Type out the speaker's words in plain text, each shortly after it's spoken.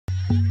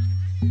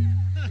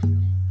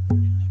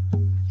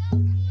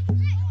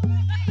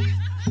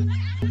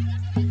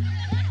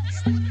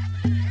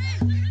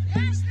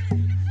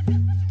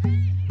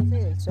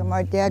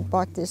my dad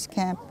bought this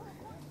camp.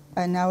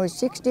 And I was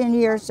 16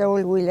 years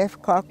old, we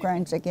left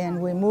Cochrane's again.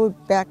 We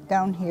moved back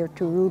down here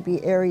to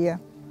Ruby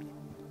area.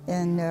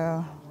 And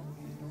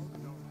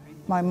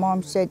my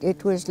mom said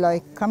it was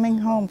like coming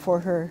home for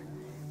her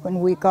when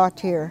we got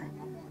here.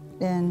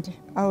 And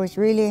I was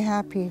really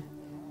happy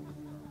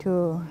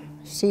to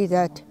see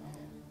that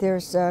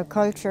there's a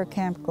culture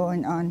camp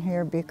going on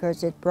here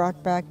because it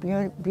brought back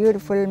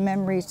beautiful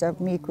memories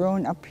of me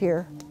growing up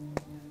here.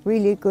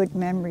 Really good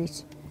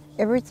memories.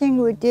 Everything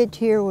we did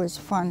here was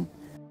fun.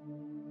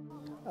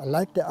 I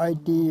like the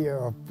idea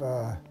of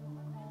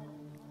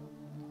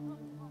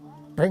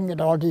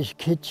bringing all these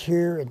kids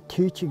here and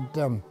teaching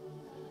them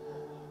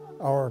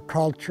our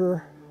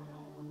culture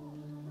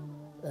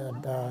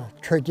and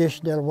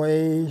traditional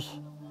ways,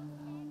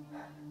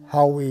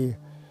 how we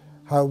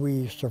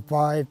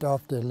survived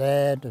off the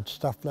land and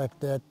stuff like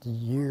that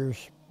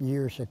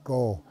years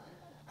ago,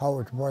 how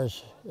it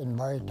was in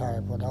my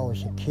time when I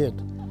was a kid.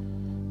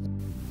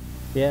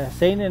 Yeah,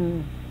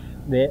 seinen,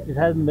 it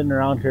hasn't been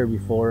around here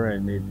before,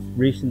 and it's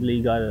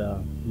recently got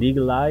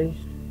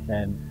legalized,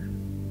 and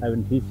I've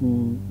been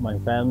teaching my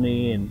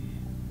family and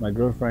my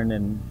girlfriend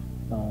and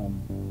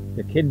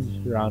the kids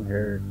around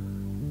here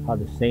how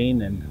to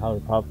seine and how to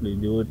properly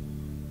do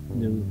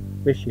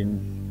fishing,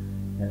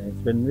 and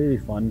it's been really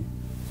fun.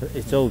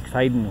 It's so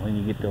exciting when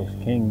you get those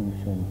kings,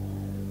 and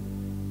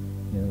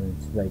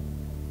it's like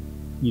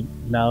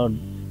now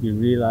you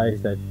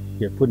realize that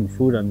you're putting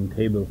food on the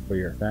table for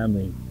your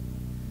family,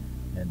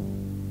 and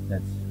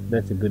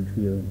that's a good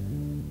feeling.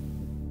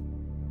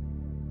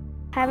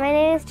 Hi, my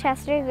name is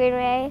Chester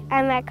Greenway.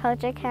 I'm at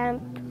Culture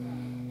Camp.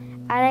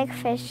 I like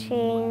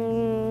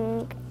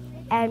fishing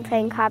and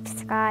playing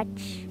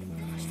hopscotch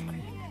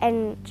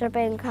and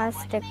jumping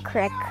across the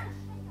creek.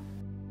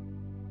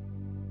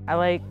 I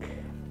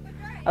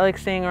like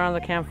staying around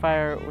the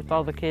campfire with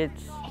all the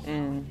kids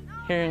and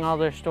hearing all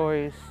their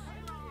stories.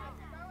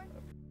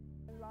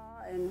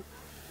 And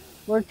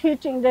we're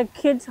teaching the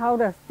kids how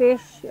to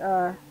fish.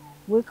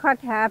 We cut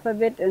half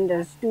of it and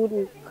the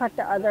student cut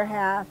the other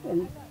half.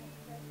 And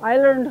I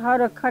learned how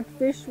to cut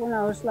fish when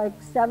I was like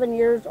 7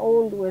 years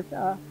old with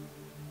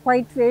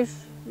whitefish.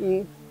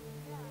 We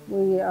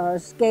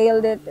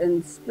scaled it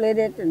and split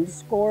it and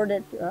scored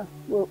it.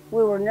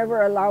 We were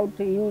never allowed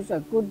to use a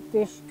good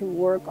fish to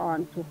work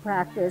on, to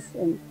practice.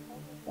 And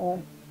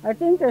I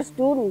think the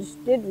students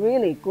did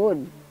really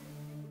good.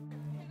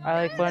 I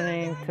like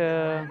learning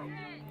to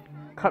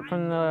cut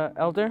from the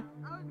elder.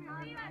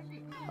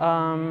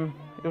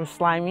 It was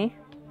slimy,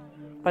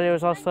 but it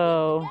was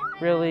also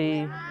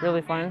really,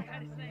 really fun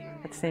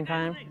at the same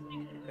time.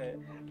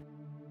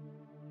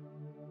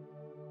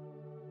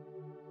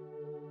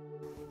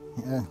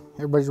 Yeah,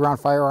 everybody's around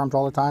firearms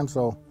all the time,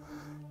 so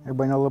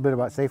everybody know a little bit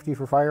about safety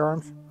for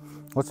firearms.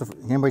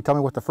 Anybody tell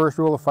me what the first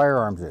rule of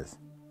firearms is?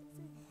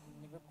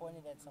 Never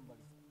pointed at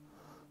somebody.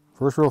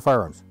 First rule of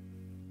firearms: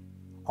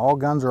 all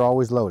guns are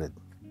always loaded.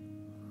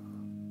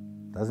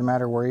 Doesn't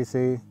matter where you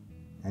see,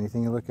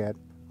 anything you look at,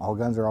 all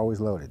guns are always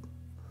loaded.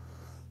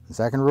 The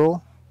second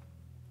rule,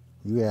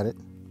 you add it.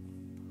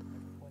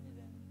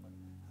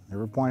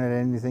 Never point at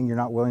anything you're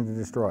not willing to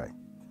destroy.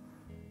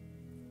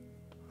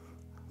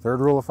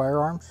 Third rule of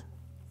firearms,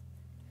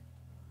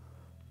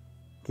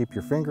 keep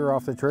your finger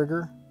off the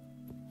trigger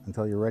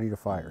until you're ready to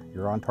fire.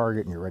 You're on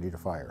target and you're ready to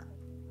fire.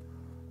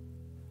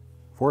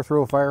 Fourth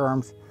rule of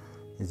firearms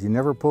is you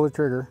never pull the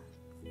trigger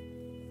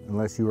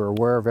unless you are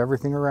aware of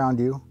everything around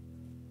you,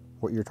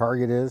 what your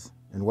target is,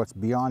 and what's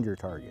beyond your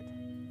target.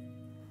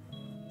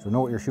 So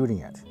know what you're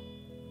shooting at.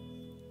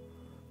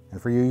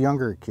 And for you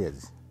younger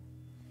kids,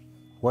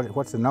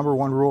 what's the number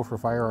one rule for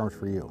firearms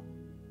for you,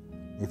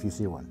 if you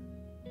see one?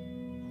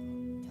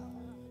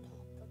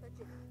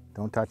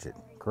 Don't touch it,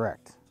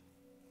 correct.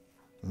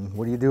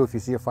 What do you do if you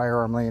see a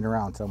firearm laying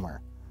around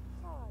somewhere?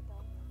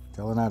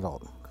 Tell an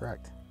adult,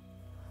 correct.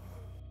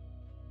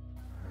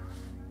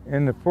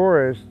 In the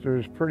forest,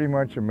 there's pretty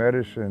much a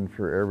medicine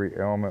for every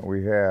ailment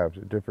we have,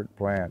 the different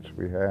plants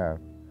we have.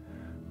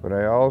 But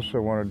I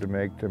also wanted to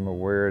make them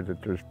aware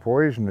that there's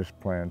poisonous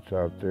plants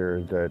out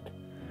there that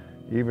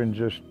even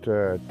just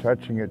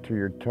touching it to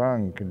your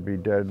tongue can be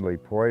deadly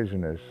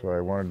poisonous. So I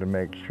wanted to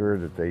make sure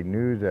that they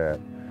knew that.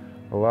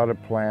 A lot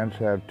of plants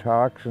have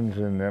toxins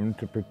in them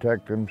to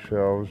protect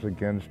themselves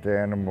against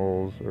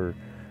animals or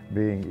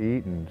being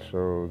eaten,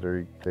 so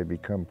they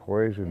become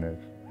poisonous.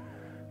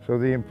 So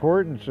the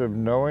importance of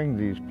knowing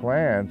these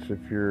plants,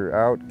 if you're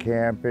out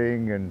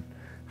camping and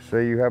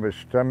say you have a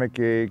stomach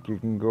ache, you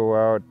can go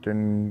out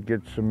and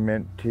get some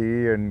mint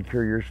tea and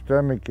cure your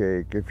stomach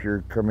ache. If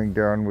you're coming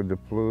down with the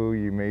flu,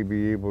 you may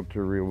be able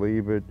to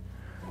relieve it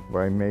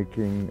by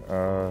making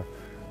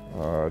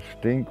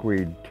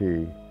stinkweed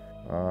tea.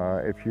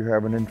 If you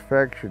have an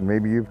infection,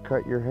 maybe you've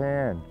cut your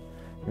hand,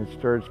 it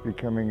starts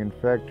becoming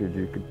infected,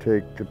 you could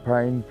take the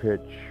pine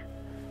pitch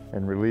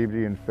and relieve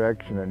the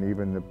infection and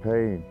even the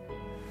pain.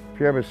 If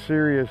you have a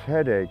serious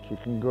headache, you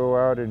can go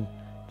out and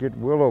get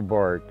willow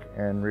bark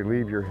and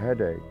relieve your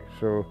headache.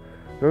 So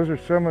those are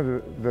some of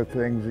the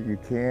things that you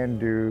can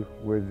do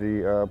with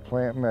the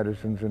plant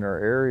medicines in our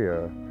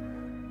area.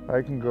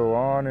 I can go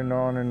on and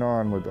on and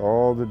on with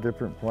all the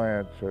different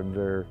plants and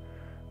their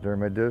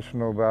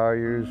medicinal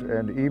values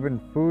and even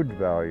food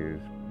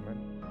values.